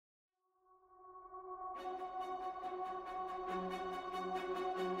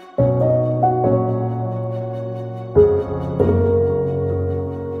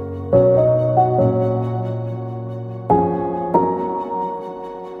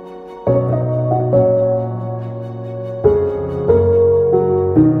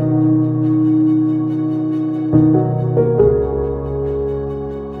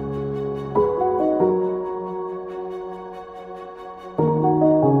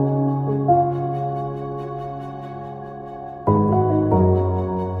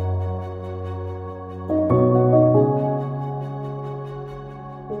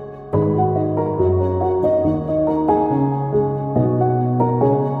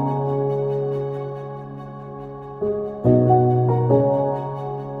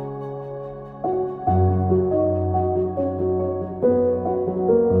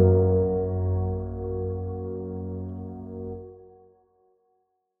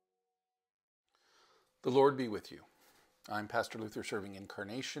The Lord be with you. I'm Pastor Luther serving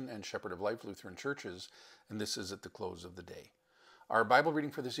Incarnation and Shepherd of Life Lutheran Churches, and this is At the Close of the Day. Our Bible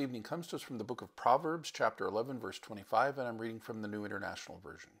reading for this evening comes to us from the book of Proverbs, chapter 11, verse 25, and I'm reading from the New International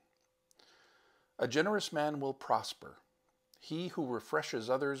Version. A generous man will prosper. He who refreshes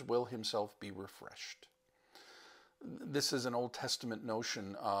others will himself be refreshed. This is an Old Testament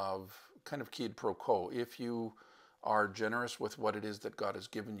notion of kind of quid pro quo. If you are generous with what it is that God has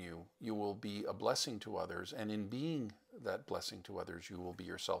given you, you will be a blessing to others, and in being that blessing to others, you will be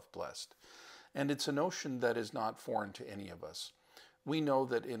yourself blessed. And it's a notion that is not foreign to any of us. We know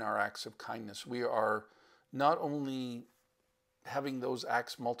that in our acts of kindness, we are not only having those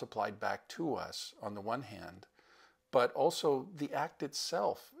acts multiplied back to us on the one hand, but also the act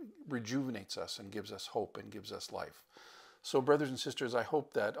itself rejuvenates us and gives us hope and gives us life. So brothers and sisters, I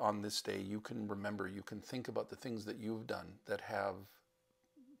hope that on this day you can remember, you can think about the things that you've done that have,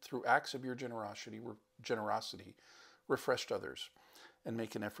 through acts of your generosity, refreshed others, and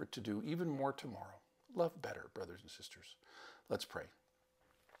make an effort to do even more tomorrow. Love better, brothers and sisters. Let's pray.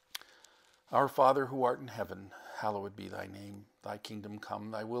 Our Father who art in heaven, hallowed be thy name. Thy kingdom come,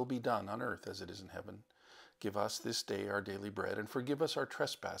 thy will be done on earth as it is in heaven. Give us this day our daily bread, and forgive us our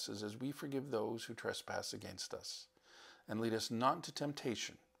trespasses as we forgive those who trespass against us. And lead us not into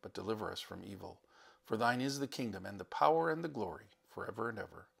temptation, but deliver us from evil. For thine is the kingdom, and the power, and the glory, forever and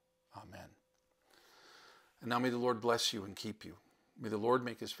ever. Amen. And now may the Lord bless you and keep you. May the Lord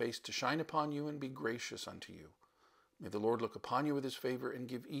make his face to shine upon you and be gracious unto you. May the Lord look upon you with his favor and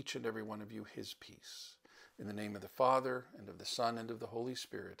give each and every one of you his peace. In the name of the Father, and of the Son, and of the Holy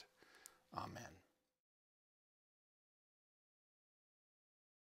Spirit. Amen.